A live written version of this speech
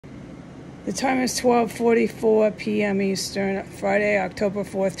The time is 12:44 p.m. Eastern, Friday, October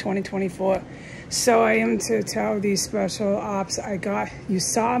 4th, 2024. So I am to tell these special ops I got. You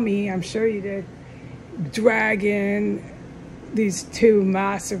saw me, I'm sure you did, dragging these two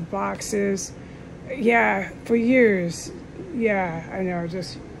massive boxes. Yeah, for years. Yeah, I know,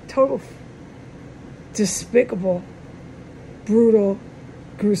 just total despicable, brutal,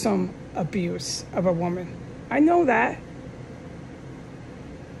 gruesome abuse of a woman. I know that.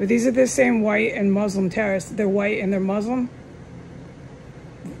 But these are the same white and Muslim terrorists. They're white and they're Muslim.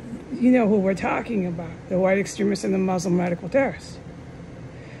 You know who we're talking about. The white extremists and the Muslim radical terrorists.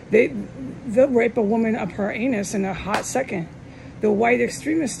 They'll rape a woman up her anus in a hot second. The white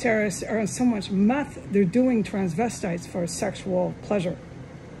extremist terrorists are on so much meth, they're doing transvestites for sexual pleasure.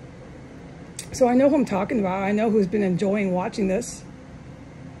 So I know who I'm talking about. I know who's been enjoying watching this.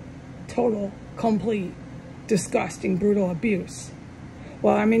 Total, complete, disgusting, brutal abuse.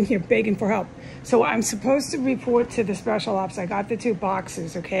 Well, I'm in here begging for help. So I'm supposed to report to the special ops. I got the two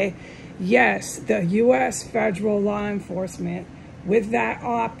boxes, okay? Yes, the U.S. federal law enforcement with that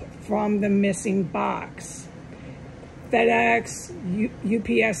op from the missing box. FedEx,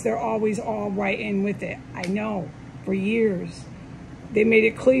 UPS, they're always all right in with it. I know, for years. They made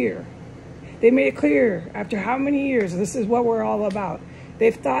it clear. They made it clear after how many years? This is what we're all about.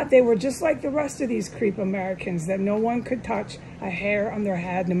 They've thought they were just like the rest of these creep Americans, that no one could touch a hair on their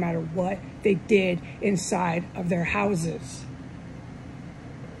head no matter what they did inside of their houses.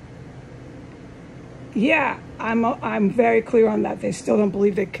 Yeah, I'm very clear on that. They still don't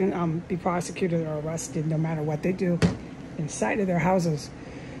believe they can be prosecuted or arrested no matter what they do inside of their houses.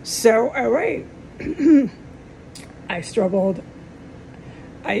 So, all right, I struggled.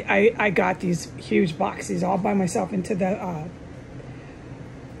 I got these huge boxes all by myself into the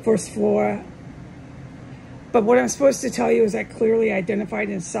first floor. But what I'm supposed to tell you is I clearly identified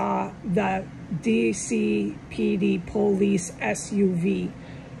and saw the DCPD police SUV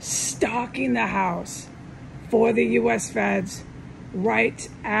stalking the house for the U.S. feds right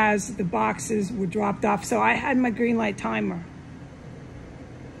as the boxes were dropped off. So I had my green light timer.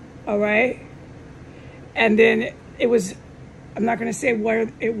 All right. And then it was, I'm not going to say where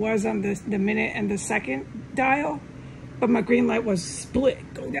it was on the minute and the second dial, but my green light was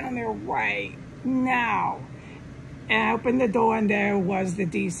split. Go down there right now. And I opened the door and there was the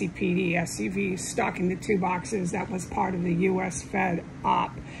DCPD SUV stalking the two boxes that was part of the U.S. Fed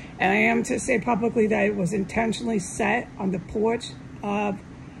op. And I am to say publicly that it was intentionally set on the porch of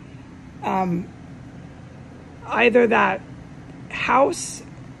either that house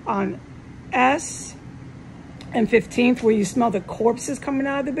on S and 15th where you smell the corpses coming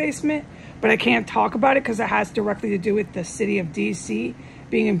out of the basement. But I can't talk about it because it has directly to do with the city of DC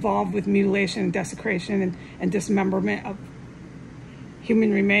being involved with mutilation and desecration and dismemberment of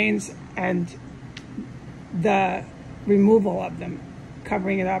human remains and the removal of them,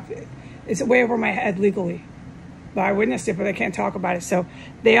 covering it up. It's way over my head legally. But I witnessed it, but I can't talk about it. So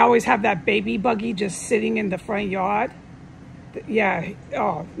they always have that baby buggy just sitting in the front yard. Yeah,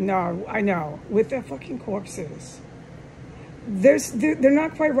 oh, no, I know, with the fucking corpses. They're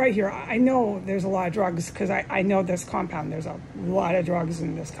not quite right here. I know there's a lot of drugs because I know this compound. There's a lot of drugs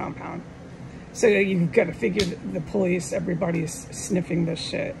in this compound. So you got to figure the police, everybody's sniffing this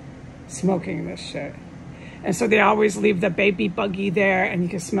shit, smoking this shit. And so they always leave the baby buggy there and you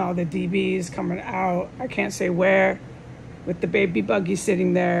can smell the DBs coming out. I can't say where, with the baby buggy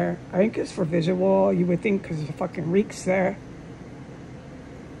sitting there. I think it's for visual, you would think, because the fucking reeks there.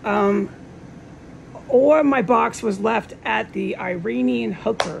 Or my box was left at the IRAIN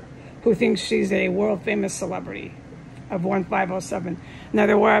Hooker, who thinks she's a world-famous celebrity of 1507. Now,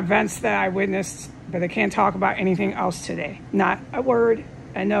 there were events that I witnessed, but I can't talk about anything else today. Not a word.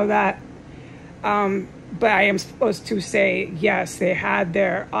 I know that. But I am supposed to say, yes, they had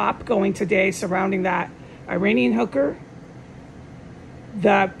their op going today surrounding that IRAIN Hooker.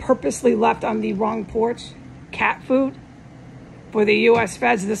 The purposely left on the wrong porch cat food for the U.S.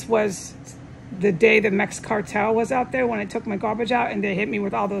 feds. This was the day the Mex cartel was out there when I took my garbage out and they hit me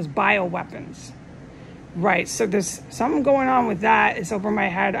with all those bioweapons. Right, so there's something going on with that. It's over my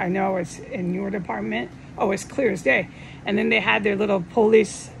head. I know it's in your department. Oh, it's clear as day. And then they had their little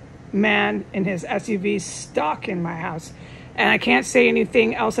policeman in his SUV stuck in my house. And I can't say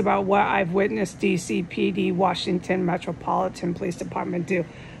anything else about what I've witnessed DCPD, Washington Metropolitan Police Department do.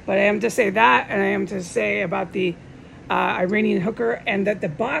 But I am to say that, and I am to say about the IRAIN Hooker, and that the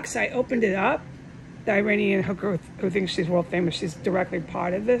box, I opened it up, the IRAIN Hooker, who thinks she's world famous, she's directly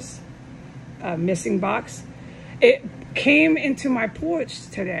part of this missing box. It came into my porch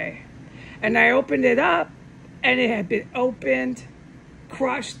today, and I opened it up, and it had been opened,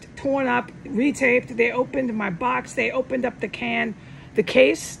 crushed, torn up, retaped. They opened my box. They opened up the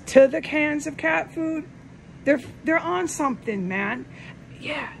case to the cans of cat food. They're on something, man.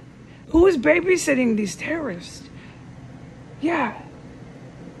 Yeah. Who is babysitting these terrorists? Yeah.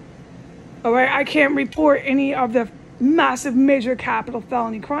 All right, I can't report any of the massive major capital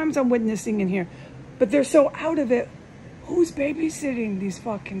felony crimes I'm witnessing in here. But they're so out of it. Who's babysitting these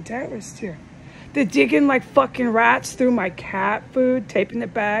fucking terrorists here? They're digging like fucking rats through my cat food, taping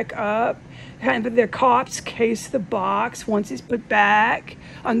it back up. And their cops case the box once it's put back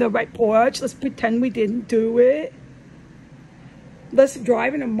on the right porch. Let's pretend we didn't do it. Let's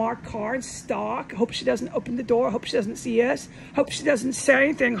drive in a marked car and stalk. Hope she doesn't open the door. Hope she doesn't see us. Hope she doesn't say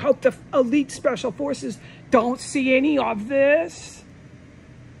anything. Hope the elite special forces don't see any of this.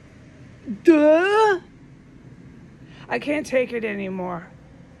 Duh. I can't take it anymore.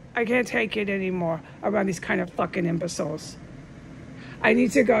 I can't take it anymore around these kind of fucking imbeciles. I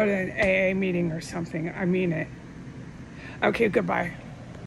need to go to an AA meeting or something. I mean it. Okay, goodbye.